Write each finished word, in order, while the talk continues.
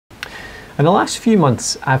In the last few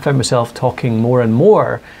months, I've found myself talking more and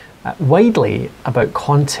more widely about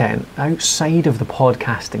content outside of the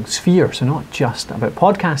podcasting sphere, so not just about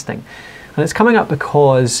podcasting. And it's coming up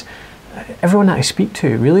because everyone that I speak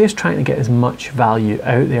to really is trying to get as much value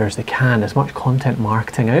out there as they can, as much content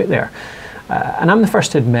marketing out there. And I'm the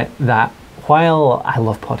first to admit that while I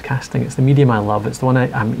love podcasting, it's the medium I love, it's the one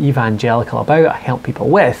I'm evangelical about, I help people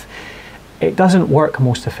with, it doesn't work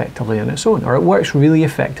most effectively on its own, or it works really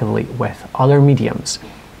effectively with other mediums.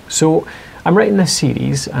 So I'm writing this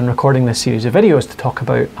series and recording this series of videos to talk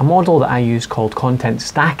about a model that I use called content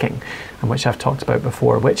stacking, and which I've talked about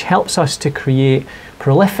before, which helps us to create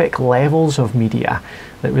prolific levels of media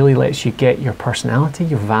that really lets you get your personality,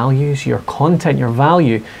 your values, your content, your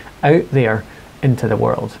value out there into the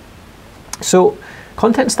world. So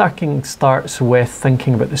content stacking starts with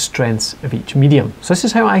thinking about the strengths of each medium. So this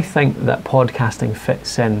is how I think that podcasting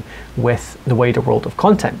fits in with the wider world of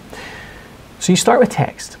content. So you start with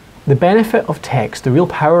text. The benefit of text, the real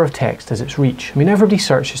power of text, is its reach. I mean, everybody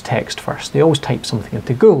searches text first. They always type something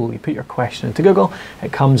into Google. You put your question into Google,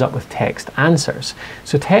 it comes up with text answers.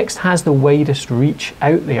 So text has the widest reach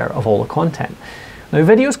out there of all the content. Now,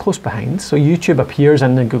 video is close behind, so YouTube appears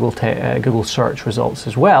in the Google search results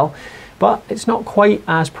as well. But it's not quite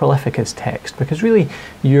as prolific as text, because really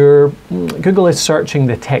Google is searching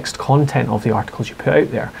the text content of the articles you put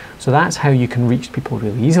out there. So that's how you can reach people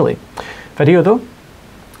really easily. Video though,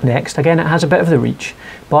 next, again, it has a bit of the reach,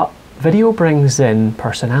 but video brings in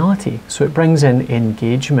personality. So it brings in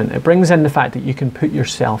engagement. It brings in the fact that you can put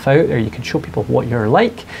yourself out there, you can show people what you're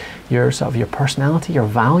like, your personality, your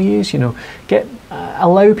values,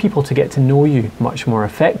 allow people to get to know you much more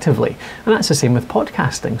effectively. And that's the same with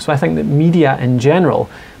podcasting. So I think that media in general,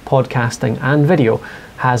 podcasting and video,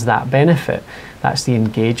 has that benefit. That's the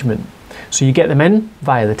engagement. So you get them in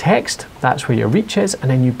via the text, that's where your reach is, and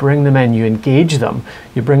then you bring them in, you engage them,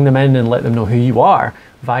 you bring them in and let them know who you are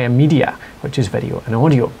via media, which is video and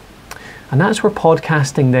audio. And that's where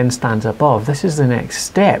podcasting then stands above. This is the next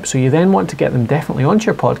step. So you then want to get them definitely onto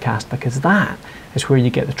your podcast, because that is where you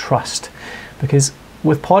get the trust. Because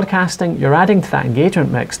with podcasting, you're adding to that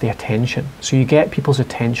engagement mix the attention. So you get people's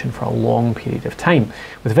attention for a long period of time.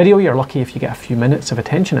 With video, you're lucky if you get a few minutes of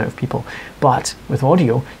attention out of people. But with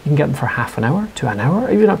audio, you can get them for half an hour to an hour,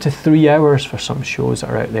 even up to 3 hours for some shows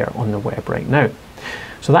that are out there on the web right now.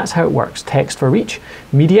 So that's how it works. Text for reach,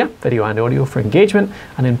 media, video and audio for engagement,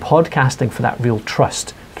 and then podcasting for that real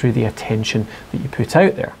trust through the attention that you put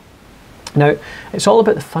out there. Now, it's all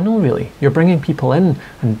about the funnel really. You're bringing people in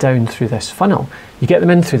and down through this funnel. You get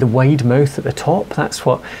them in through the wide mouth at the top. That's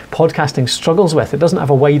what podcasting struggles with. It doesn't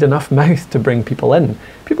have a wide enough mouth to bring people in.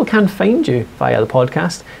 People can find you via the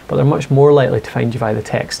podcast, but they're much more likely to find you via the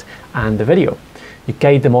text and the video. You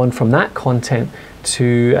guide them on from that content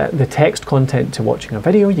to the text content to watching a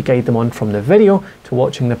video. You guide them on from the video to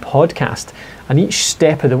watching the podcast. And each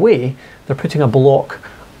step of the way, they're putting a block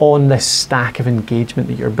on this stack of engagement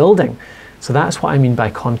that you're building. So that's what I mean by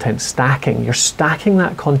content stacking. You're stacking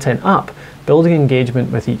that content up, building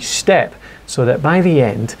engagement with each step, so that by the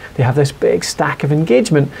end, they have this big stack of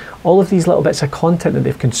engagement, all of these little bits of content that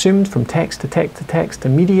they've consumed from text to text to text to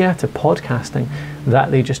media to podcasting, that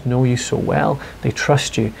they just know you so well, they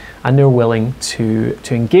trust you, and they're willing to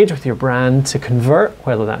engage with your brand, to convert,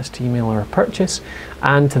 whether that's to email or a purchase,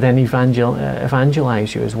 and to then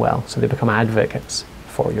evangelize you as well, so they become advocates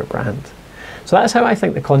for your brand. So that's how I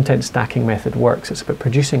think the content stacking method works. It's about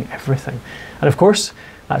producing everything. And of course,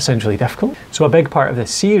 that sounds really difficult. So a big part of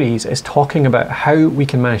this series is talking about how we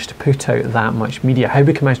can manage to put out that much media, how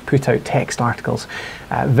we can manage to put out text articles,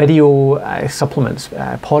 video supplements,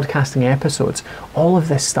 podcasting episodes, all of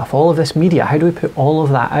this stuff, all of this media. How do we put all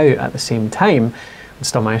of that out at the same time and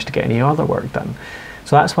still manage to get any other work done?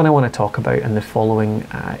 So that's what I want to talk about in the following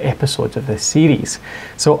episodes of this series.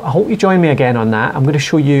 So I hope you join me again on that. I'm going to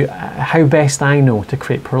show you how best I know to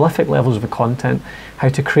create prolific levels of content, how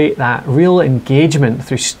to create that real engagement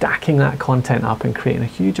through stacking that content up and creating a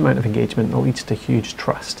huge amount of engagement that leads to huge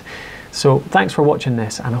trust. So thanks for watching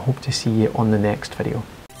this, and I hope to see you on the next video.